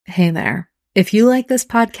Hey there. If you like this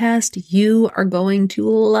podcast, you are going to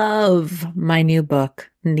love my new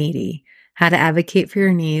book, Needy: How to Advocate for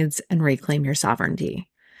Your Needs and Reclaim Your Sovereignty.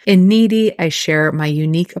 In Needy, I share my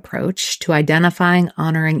unique approach to identifying,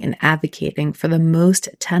 honoring, and advocating for the most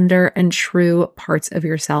tender and true parts of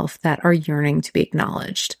yourself that are yearning to be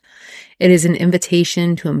acknowledged. It is an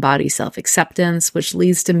invitation to embody self-acceptance, which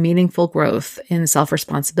leads to meaningful growth in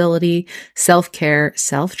self-responsibility, self-care,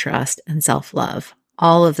 self-trust, and self-love.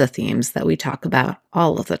 All of the themes that we talk about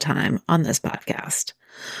all of the time on this podcast.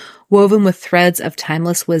 Woven with threads of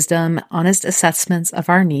timeless wisdom, honest assessments of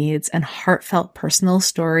our needs, and heartfelt personal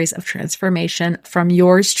stories of transformation from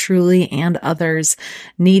yours truly and others,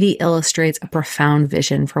 Needy illustrates a profound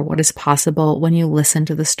vision for what is possible when you listen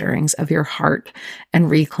to the stirrings of your heart and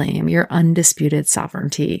reclaim your undisputed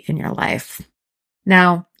sovereignty in your life.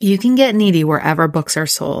 Now, you can get Needy wherever books are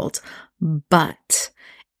sold, but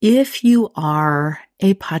if you are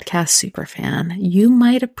a podcast superfan, you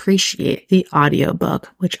might appreciate the audiobook,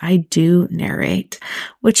 which I do narrate,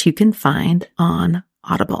 which you can find on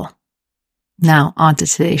Audible. Now, on to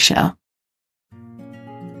today's show.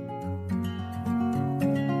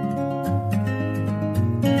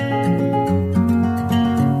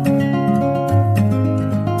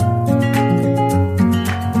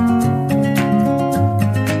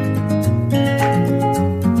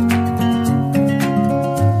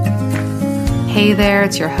 Hey there,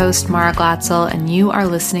 it's your host, Mara Glatzel, and you are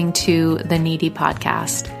listening to the Needy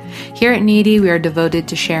Podcast. Here at Needy, we are devoted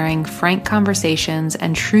to sharing frank conversations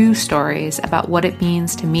and true stories about what it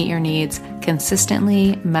means to meet your needs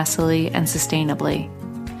consistently, messily, and sustainably.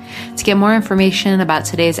 To get more information about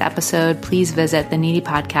today's episode, please visit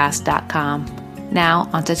theneedypodcast.com. Now,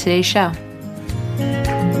 onto today's show.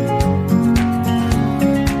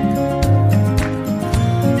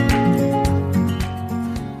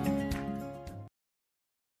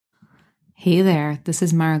 Hey there, this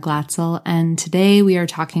is Mara Glatzel, and today we are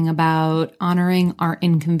talking about honoring our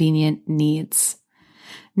inconvenient needs.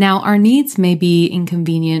 Now, our needs may be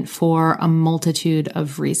inconvenient for a multitude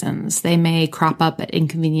of reasons. They may crop up at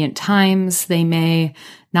inconvenient times. They may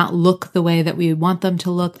not look the way that we want them to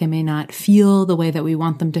look. They may not feel the way that we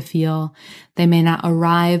want them to feel. They may not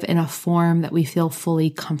arrive in a form that we feel fully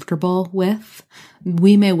comfortable with.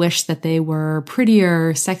 We may wish that they were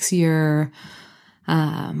prettier, sexier,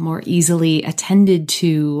 more easily attended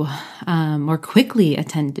to, more quickly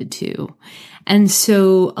attended to. And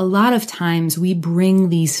so a lot of times we bring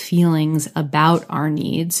these feelings about our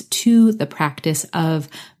needs to the practice of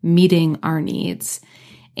meeting our needs.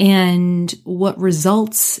 And what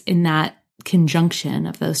results in that conjunction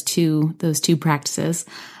of those two practices,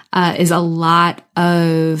 is a lot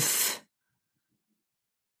of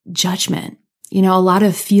judgment. You know, a lot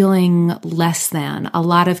of feeling less than, a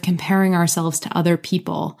lot of comparing ourselves to other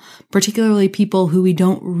people, particularly people who we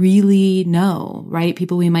don't really know, right?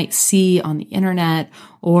 People we might see on the internet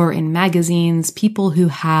or in magazines, people who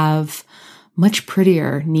have much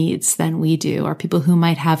prettier needs than we do, or people who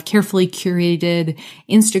might have carefully curated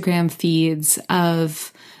Instagram feeds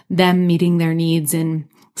of them meeting their needs in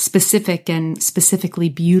specific and specifically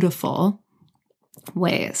beautiful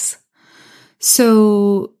ways.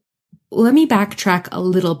 So let me backtrack a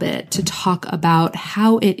little bit to talk about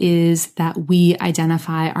how it is that we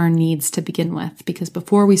identify our needs to begin with, because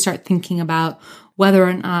before we start thinking about whether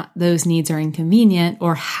or not those needs are inconvenient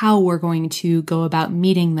or how we're going to go about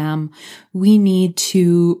meeting them, we need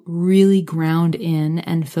to really ground in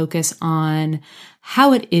and focus on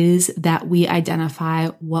how it is that we identify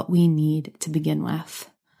what we need to begin with.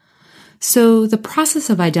 So the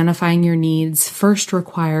process of identifying your needs first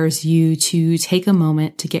requires you to take a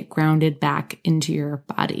moment to get grounded back into your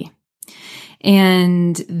body.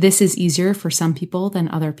 And this is easier for some people than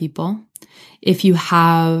other people. If you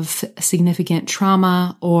have significant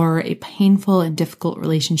trauma or a painful and difficult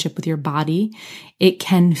relationship with your body, it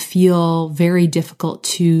can feel very difficult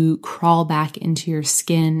to crawl back into your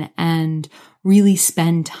skin and really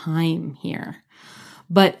spend time here.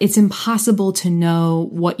 But it's impossible to know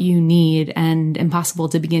what you need and impossible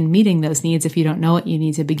to begin meeting those needs if you don't know what you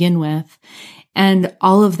need to begin with. And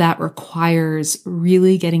all of that requires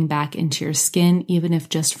really getting back into your skin, even if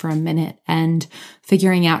just for a minute, and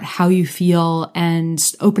figuring out how you feel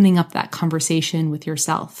and opening up that conversation with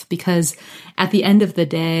yourself. Because at the end of the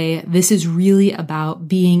day, this is really about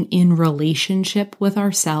being in relationship with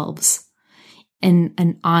ourselves in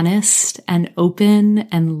an honest and open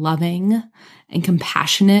and loving and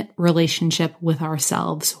compassionate relationship with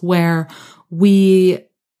ourselves, where we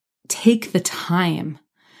take the time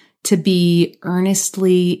to be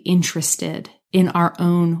earnestly interested in our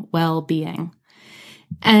own well-being.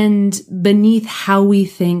 And beneath how we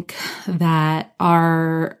think that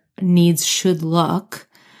our needs should look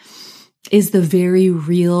is the very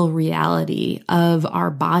real reality of our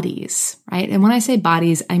bodies, right? And when I say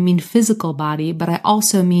bodies, I mean physical body, but I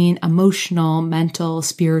also mean emotional, mental,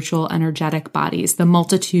 spiritual, energetic bodies, the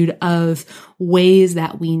multitude of ways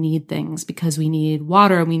that we need things, because we need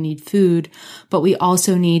water, we need food, but we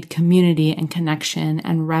also need community and connection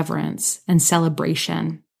and reverence and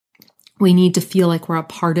celebration. We need to feel like we're a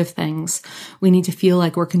part of things. We need to feel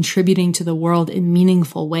like we're contributing to the world in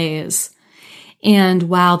meaningful ways. And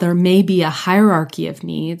while there may be a hierarchy of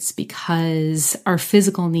needs, because our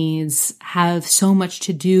physical needs have so much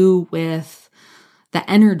to do with the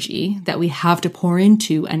energy that we have to pour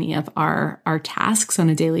into any of our tasks on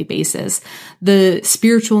a daily basis, the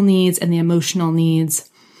spiritual needs and the emotional needs,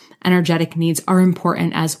 energetic needs are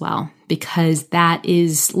important as well, because that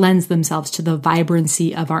lends themselves to the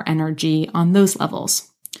vibrancy of our energy on those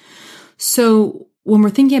levels. So when we're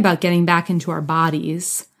thinking about getting back into our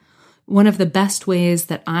bodies, one of the best ways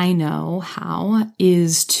that I know how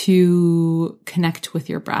is to connect with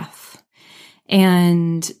your breath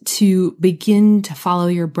and to begin to follow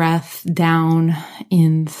your breath down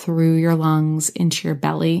in through your lungs into your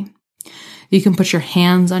belly. You can put your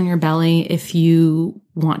hands on your belly if you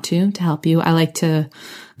want to help you. I like to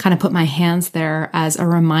kind of put my hands there as a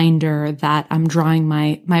reminder that I'm drawing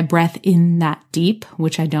my breath in that deep,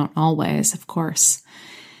 which I don't always, of course.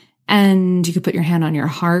 And you could put your hand on your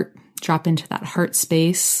heart, drop into that heart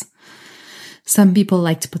space. Some people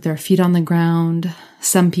like to put their feet on the ground.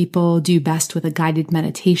 Some people do best with a guided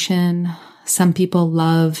meditation. Some people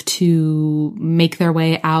love to make their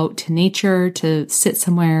way out to nature, to sit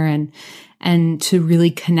somewhere and to really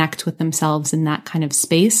connect with themselves in that kind of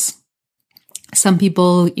space. Some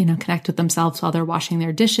people, connect with themselves while they're washing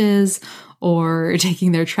their dishes or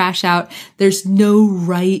taking their trash out. There's no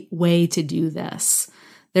right way to do this.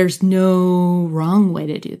 There's no wrong way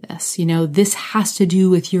to do this. This has to do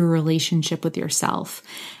with your relationship with yourself.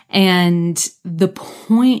 And the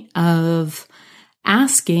point of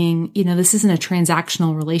asking, this isn't a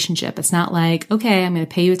transactional relationship. It's not like, okay, I'm going to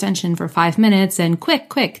pay you attention for 5 minutes and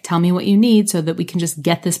quick, tell me what you need so that we can just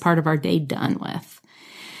get this part of our day done with.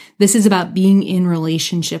 This is about being in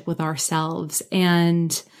relationship with ourselves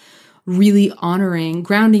and really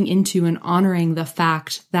grounding into and honoring the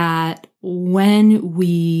fact that when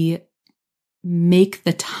we make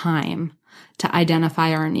the time to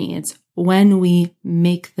identify our needs, when we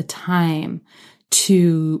make the time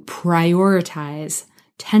to prioritize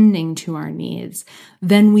tending to our needs,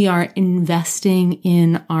 then we are investing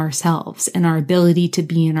in ourselves, in our ability to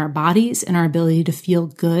be in our bodies, in our ability to feel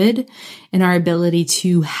good, in our ability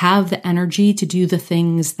to have the energy to do the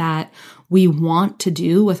things that we want to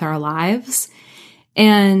do with our lives.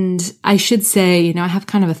 And I should say, I have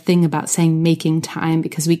kind of a thing about saying making time,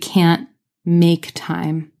 because we can't make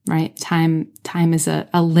time, right? Time is a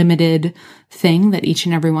limited thing that each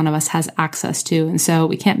and every one of us has access to. And so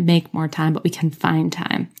we can't make more time, but we can find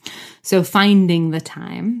time. So finding the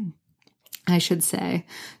time, I should say,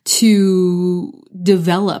 to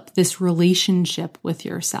develop this relationship with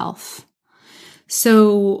yourself.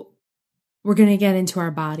 So we're going to get into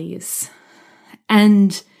our bodies.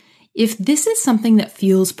 And if this is something that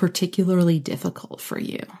feels particularly difficult for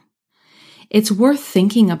you, it's worth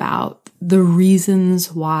thinking about the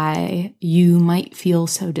reasons why you might feel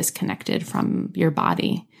so disconnected from your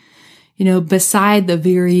body. Beside the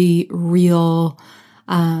very real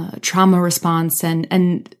trauma response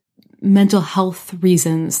and mental health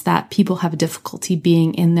reasons that people have difficulty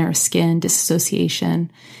being in their skin,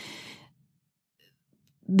 disassociation,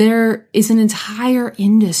 there is an entire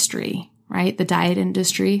industry, right? The diet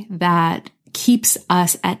industry that keeps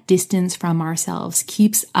us at distance from ourselves,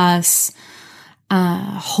 keeps us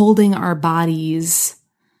holding our bodies,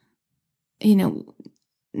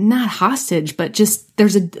 not hostage, but just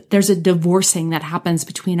there's a divorcing that happens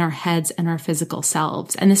between our heads and our physical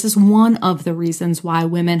selves. And this is one of the reasons why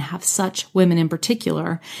women in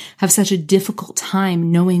particular, have such a difficult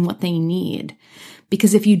time knowing what they need.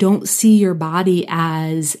 Because if you don't see your body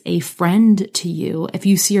as a friend to you, if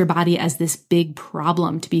you see your body as this big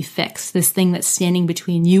problem to be fixed, this thing that's standing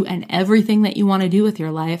between you and everything that you want to do with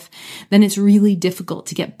your life, then it's really difficult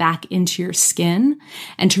to get back into your skin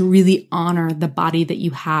and to really honor the body that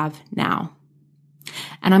you have now.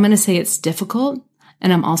 And I'm going to say it's difficult,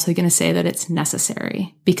 and I'm also going to say that it's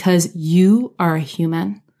necessary, because you are a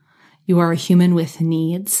human. You are a human with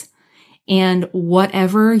needs. And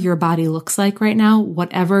whatever your body looks like right now,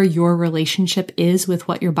 whatever your relationship is with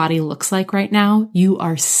what your body looks like right now, you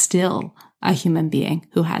are still a human being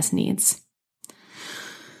who has needs.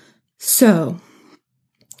 So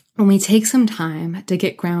when we take some time to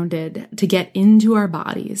get grounded, to get into our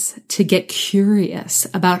bodies, to get curious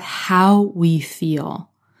about how we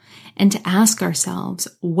feel, and to ask ourselves,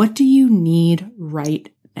 what do you need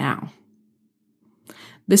right now?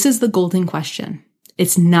 This is the golden question.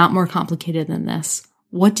 It's not more complicated than this.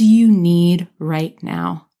 What do you need right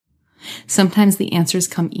now? Sometimes the answers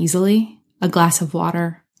come easily. A glass of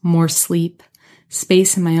water, more sleep,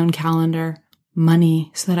 space in my own calendar,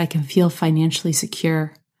 money so that I can feel financially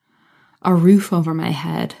secure, a roof over my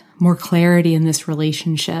head, more clarity in this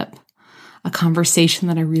relationship, a conversation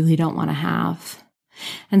that I really don't want to have.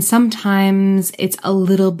 And sometimes it's a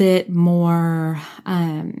little bit more,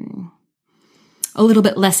 a little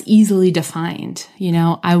bit less easily defined.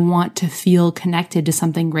 I want to feel connected to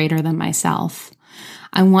something greater than myself.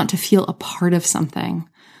 I want to feel a part of something.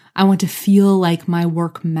 I want to feel like my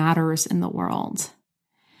work matters in the world.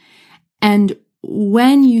 And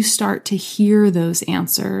when you start to hear those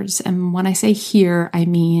answers, and when I say hear, I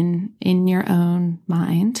mean in your own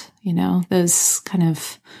mind, those kind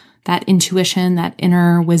of that intuition, that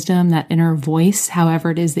inner wisdom, that inner voice,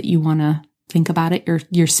 however it is that you want to think about it,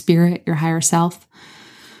 your spirit, your higher self.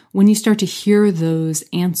 When you start to hear those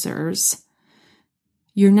answers,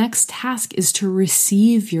 your next task is to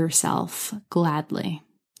receive yourself gladly,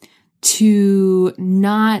 to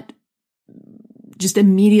not just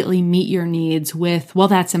immediately meet your needs with, well,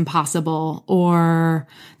 that's impossible, or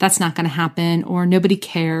that's not going to happen, or nobody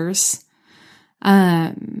cares.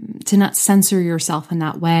 To not censor yourself in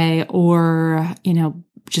that way, or,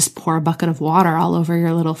 just pour a bucket of water all over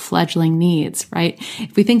your little fledgling needs, right?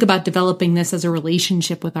 If we think about developing this as a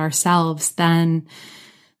relationship with ourselves, then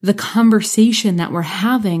the conversation that we're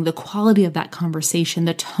having, the quality of that conversation,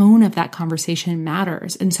 the tone of that conversation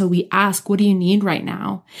matters. And so we ask, what do you need right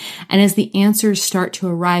now? And as the answers start to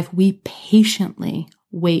arrive, we patiently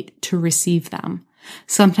wait to receive them.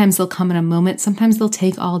 Sometimes they'll come in a moment. Sometimes they'll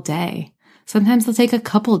take all day. Sometimes they'll take a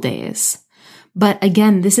couple days. But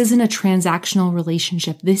again, this isn't a transactional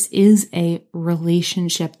relationship. This is a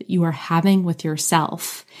relationship that you are having with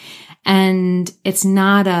yourself. And it's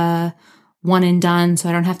not a one and done, so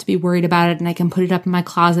I don't have to be worried about it and I can put it up in my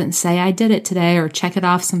closet and say, I did it today, or check it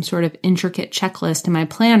off some sort of intricate checklist in my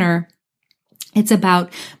planner. It's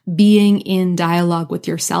about being in dialogue with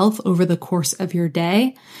yourself over the course of your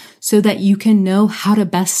day so that you can know how to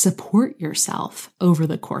best support yourself over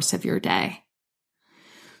the course of your day.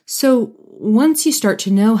 So once you start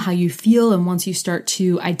to know how you feel and once you start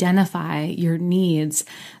to identify your needs,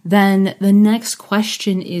 then the next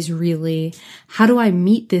question is really, how do I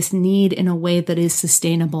meet this need in a way that is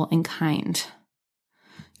sustainable and kind?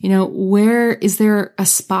 Where is there a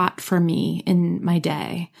spot for me in my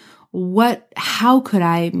day? How could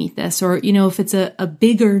I meet this? Or, if it's a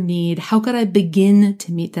bigger need, how could I begin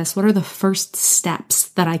to meet this? What are the first steps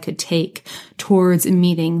that I could take towards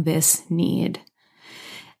meeting this need?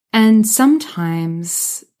 And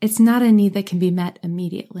sometimes it's not a need that can be met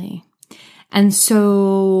immediately. And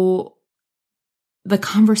so the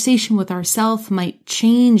conversation with ourselves might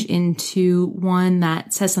change into one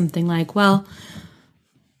that says something like, well,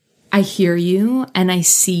 I hear you and I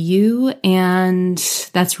see you, and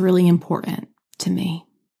that's really important to me.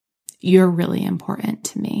 You're really important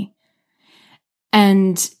to me.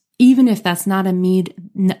 And even if that's not a need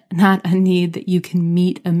that you can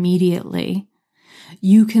meet immediately,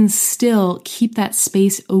 you can still keep that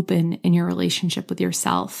space open in your relationship with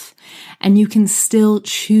yourself. And you can still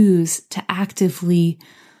choose to actively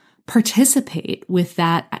participate with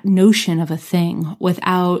that notion of a thing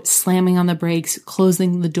without slamming on the brakes,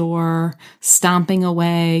 closing the door, stomping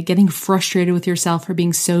away, getting frustrated with yourself for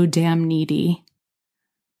being so damn needy.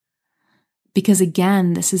 Because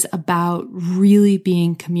again, this is about really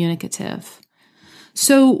being communicative.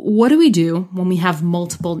 So what do we do when we have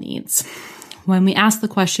multiple needs? When we ask the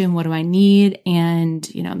question, what do I need? And,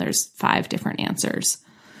 there's 5 different answers.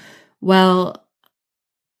 Well,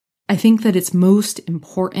 I think that it's most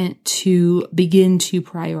important to begin to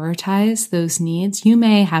prioritize those needs. You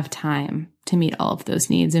may have time to meet all of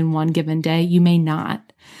those needs in one given day. You may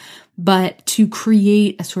not. But to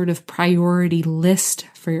create a sort of priority list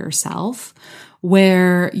for yourself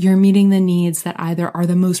where you're meeting the needs that either are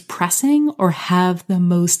the most pressing or have the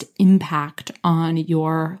most impact on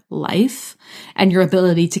your life and your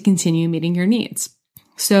ability to continue meeting your needs.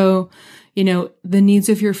 So, the needs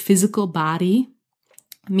of your physical body,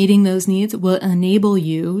 meeting those needs will enable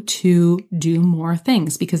you to do more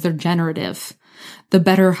things because they're generative. The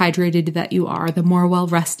better hydrated that you are, the more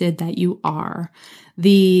well-rested that you are,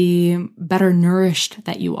 the better nourished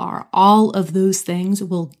that you are. All of those things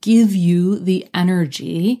will give you the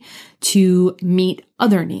energy to meet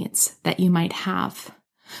other needs that you might have.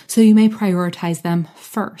 So you may prioritize them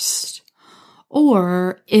first.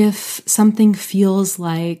 Or if something feels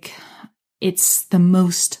like it's the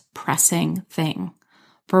most pressing thing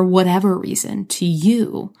for whatever reason to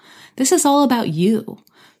you, this is all about you.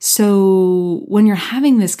 So when you're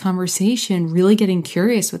having this conversation, really getting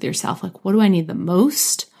curious with yourself, like, what do I need the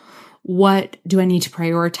most? What do I need to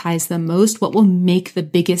prioritize the most? What will make the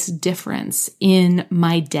biggest difference in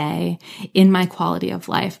my day, in my quality of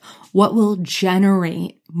life? What will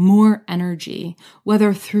generate more energy,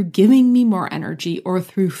 whether through giving me more energy or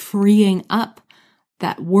through freeing up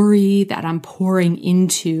that worry that I'm pouring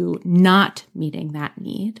into not meeting that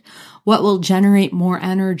need? What will generate more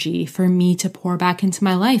energy for me to pour back into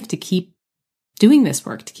my life, to keep doing this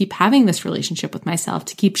work, to keep having this relationship with myself,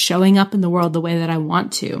 to keep showing up in the world the way that I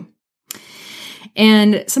want to?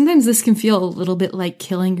 And sometimes this can feel a little bit like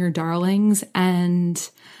killing your darlings. And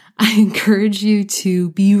I encourage you to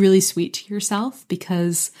be really sweet to yourself,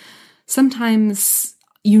 because sometimes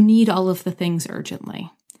you need all of the things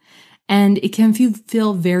urgently. And it can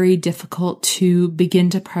feel very difficult to begin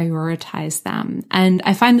to prioritize them. And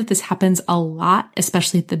I find that this happens a lot,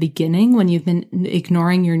 especially at the beginning when you've been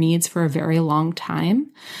ignoring your needs for a very long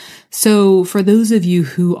time. So for those of you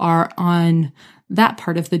who are on that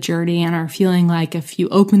part of the journey and are feeling like if you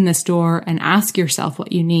open this door and ask yourself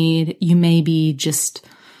what you need, you may be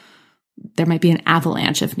there might be an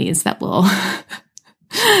avalanche of needs that will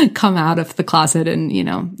come out of the closet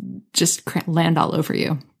and, just land all over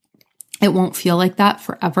you. It won't feel like that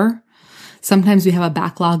forever. Sometimes we have a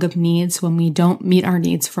backlog of needs when we don't meet our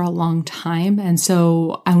needs for a long time. And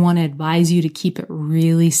so I want to advise you to keep it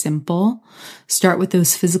really simple. Start with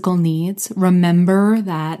those physical needs. Remember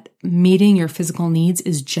that meeting your physical needs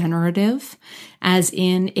is generative, as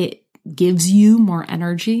in it gives you more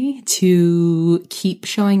energy to keep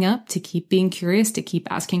showing up, to keep being curious, to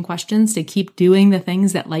keep asking questions, to keep doing the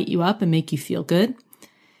things that light you up and make you feel good.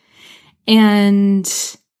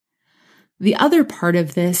 And the other part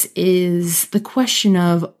of this is the question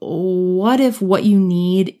of what if what you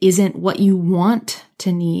need isn't what you want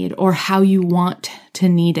to need or how you want to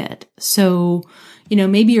need it? So,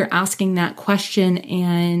 maybe you're asking that question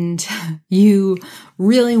and you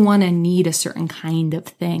really want to need a certain kind of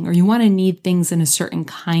thing, or you want to need things in a certain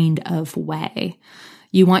kind of way.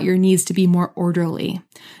 You want your needs to be more orderly.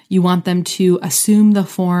 You want them to assume the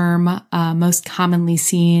form most commonly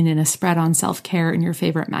seen in a spread on self-care in your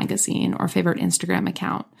favorite magazine or favorite Instagram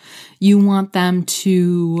account. You want them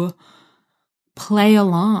to play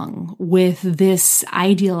along with this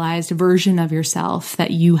idealized version of yourself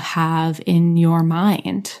that you have in your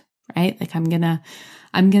mind, right? Like, I'm going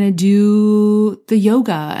to do the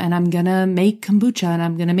yoga and I'm going to make kombucha and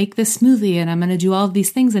I'm going to make this smoothie and I'm going to do all of these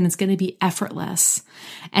things and it's going to be effortless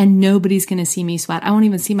and nobody's going to see me sweat. I won't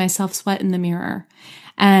even see myself sweat in the mirror.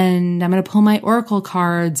 And I'm going to pull my oracle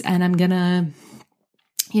cards and I'm going to,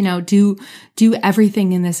 do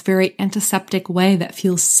everything in this very antiseptic way that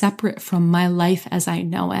feels separate from my life as I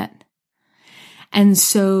know it. And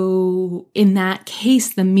so in that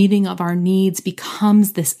case, the meeting of our needs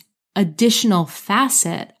becomes this additional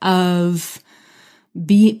facet of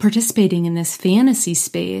participating in this fantasy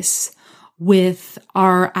space with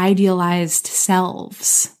our idealized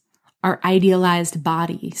selves, our idealized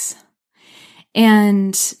bodies.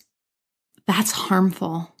 And that's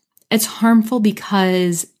harmful. It's harmful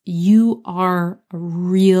because you are a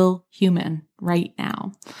real human right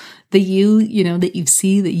now. The you, that you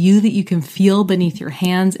see, that you can feel beneath your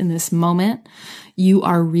hands in this moment, you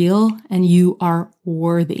are real and you are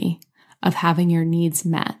worthy of having your needs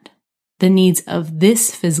met. The needs of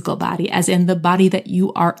this physical body, as in the body that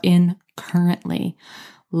you are in currently.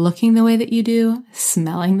 Looking the way that you do,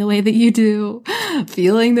 smelling the way that you do,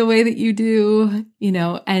 feeling the way that you do,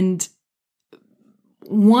 and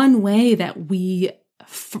one way that we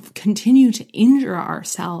continue to injure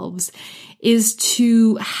ourselves is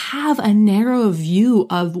to have a narrow view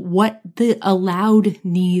of what the allowed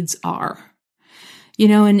needs are.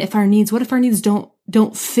 And what if our needs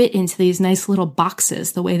don't fit into these nice little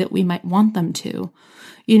boxes the way that we might want them to?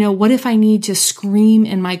 What if I need to scream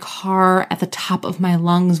in my car at the top of my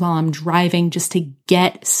lungs while I'm driving just to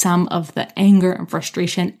get some of the anger and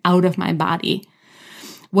frustration out of my body?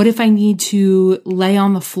 What if I need to lay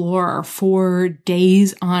on the floor for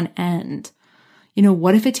days on end?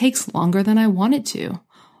 What if it takes longer than I want it to?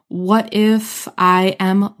 What if I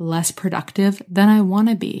am less productive than I want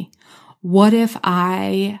to be? What if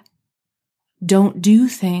I don't do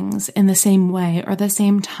things in the same way or the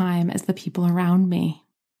same time as the people around me?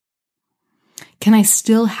 Can I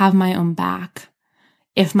still have my own back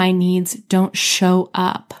if my needs don't show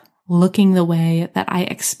up looking the way that I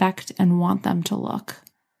expect and want them to look?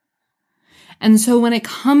 And so when it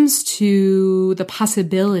comes to the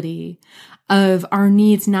possibility of our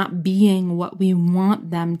needs not being what we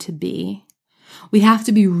want them to be, we have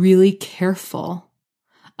to be really careful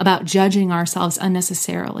about judging ourselves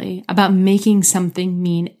unnecessarily, about making something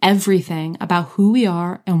mean everything about who we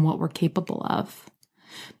are and what we're capable of.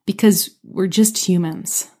 Because we're just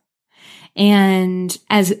humans. And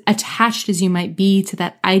as attached as you might be to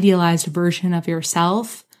that idealized version of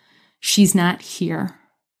yourself, she's not here.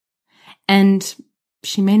 And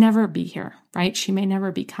she may never be here, right? She may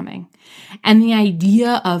never be coming. And the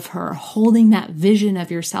idea of her holding that vision of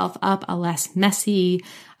yourself up, a less messy,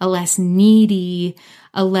 a less needy,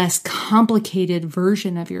 a less complicated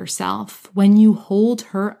version of yourself, when you hold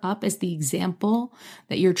her up as the example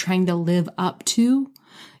that you're trying to live up to,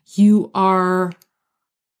 you are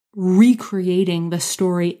recreating the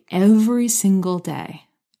story every single day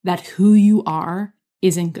that who you are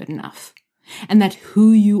isn't good enough and that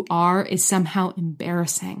who you are is somehow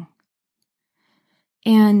embarrassing.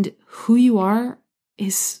 And who you are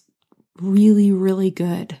is really, really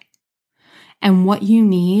good. And what you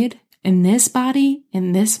need in this body,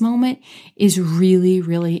 in this moment, is really,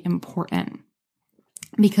 really important.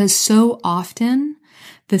 Because so often,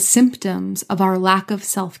 the symptoms of our lack of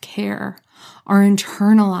self-care are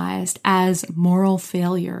internalized as moral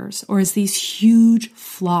failures or as these huge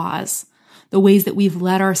flaws, the ways that we've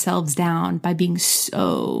let ourselves down by being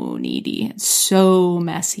so needy, so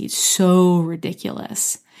messy, so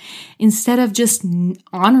ridiculous. Instead of just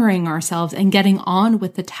honoring ourselves and getting on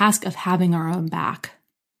with the task of having our own back.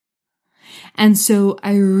 And so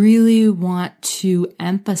I really want to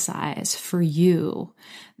emphasize for you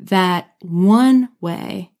that one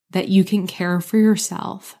way that you can care for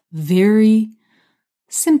yourself very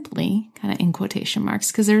simply, kind of in quotation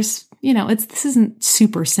marks, because there's, this isn't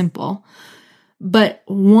super simple, but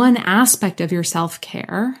one aspect of your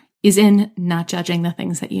self-care is in not judging the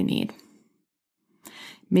things that you need.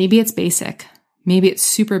 Maybe it's basic. Maybe it's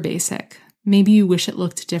super basic. Maybe you wish it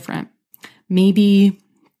looked different. Maybe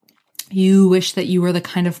you wish that you were the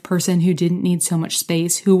kind of person who didn't need so much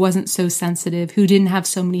space, who wasn't so sensitive, who didn't have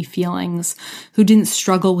so many feelings, who didn't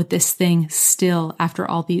struggle with this thing still after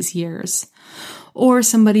all these years. Or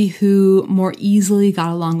somebody who more easily got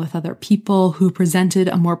along with other people, who presented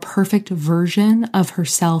a more perfect version of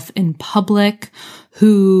herself in public,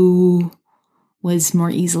 who was more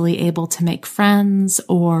easily able to make friends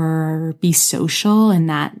or be social in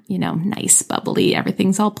that, nice, bubbly,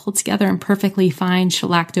 everything's all pulled together and perfectly fine,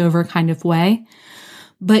 shellacked over kind of way.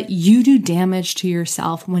 But you do damage to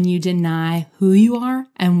yourself when you deny who you are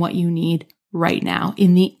and what you need right now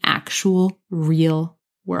in the actual real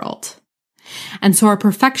world. And so our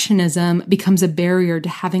perfectionism becomes a barrier to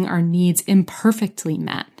having our needs imperfectly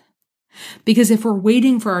met. Because if we're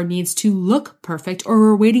waiting for our needs to look perfect, or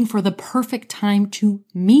we're waiting for the perfect time to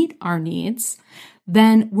meet our needs,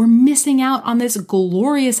 then we're missing out on this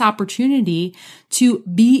glorious opportunity to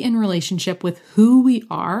be in relationship with who we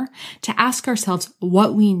are, to ask ourselves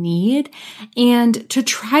what we need, and to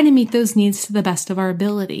try to meet those needs to the best of our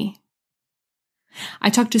ability. I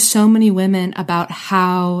talk to so many women about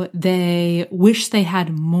how they wish they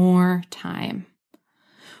had more time,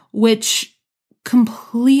 which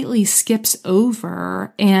completely skips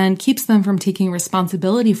over and keeps them from taking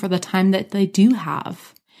responsibility for the time that they do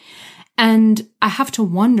have. And I have to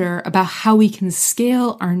wonder about how we can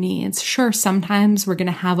scale our needs. Sure, sometimes we're going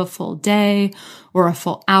to have a full day or a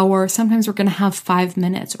full hour. Sometimes we're going to have 5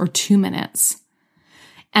 minutes or 2 minutes.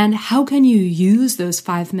 And how can you use those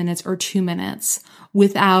 5 minutes or 2 minutes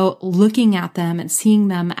without looking at them and seeing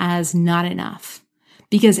them as not enough?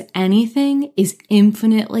 Because anything is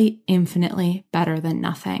infinitely, infinitely better than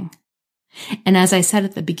nothing. And as I said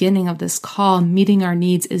at the beginning of this call, meeting our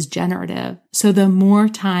needs is generative. So the more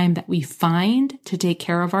time that we find to take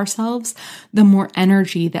care of ourselves, the more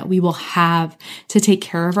energy that we will have to take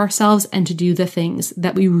care of ourselves and to do the things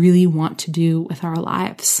that we really want to do with our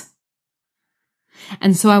lives.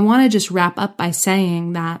 And so I want to just wrap up by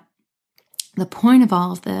saying that the point of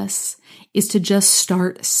all of this is to just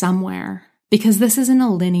start somewhere. Because this isn't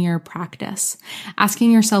a linear practice.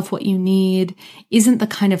 Asking yourself what you need isn't the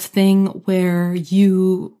kind of thing where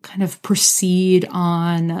you kind of proceed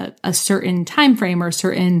on a certain time frame or a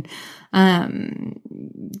certain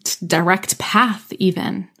direct path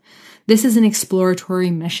even. This is an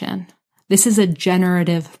exploratory mission. This is a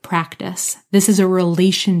generative practice. This is a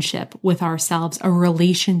relationship with ourselves, a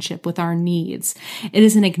relationship with our needs. It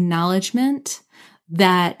is an acknowledgement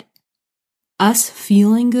that us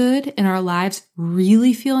feeling good in our lives,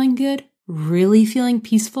 really feeling good, really feeling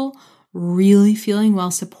peaceful, really feeling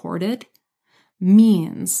well supported,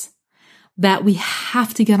 means that we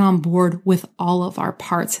have to get on board with all of our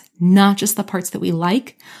parts, not just the parts that we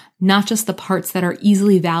like, not just the parts that are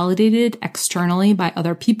easily validated externally by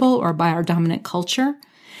other people or by our dominant culture,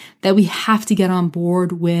 that we have to get on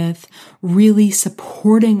board with really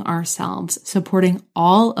supporting ourselves, supporting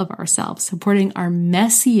all of ourselves, supporting our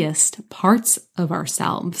messiest parts of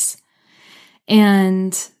ourselves,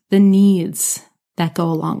 and the needs that go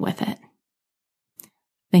along with it.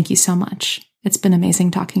 Thank you so much. It's been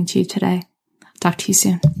amazing talking to you today. Talk to you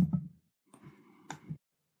soon.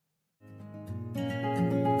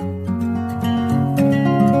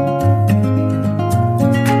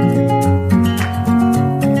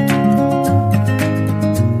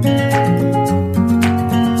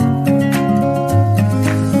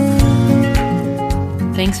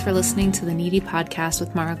 Thanks for listening to the Needy Podcast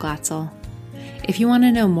with Mara Glatzel. If you want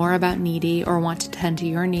to know more about Needy or want to tend to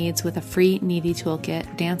your needs with a free Needy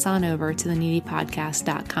toolkit, dance on over to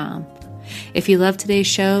theneedypodcast.com. If you love today's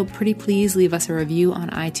show, pretty please leave us a review on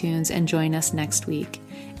iTunes and join us next week.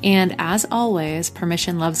 And as always,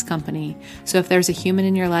 permission loves company. So if there's a human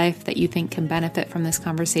in your life that you think can benefit from this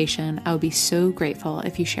conversation, I would be so grateful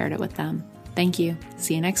if you shared it with them. Thank you.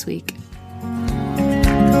 See you next week.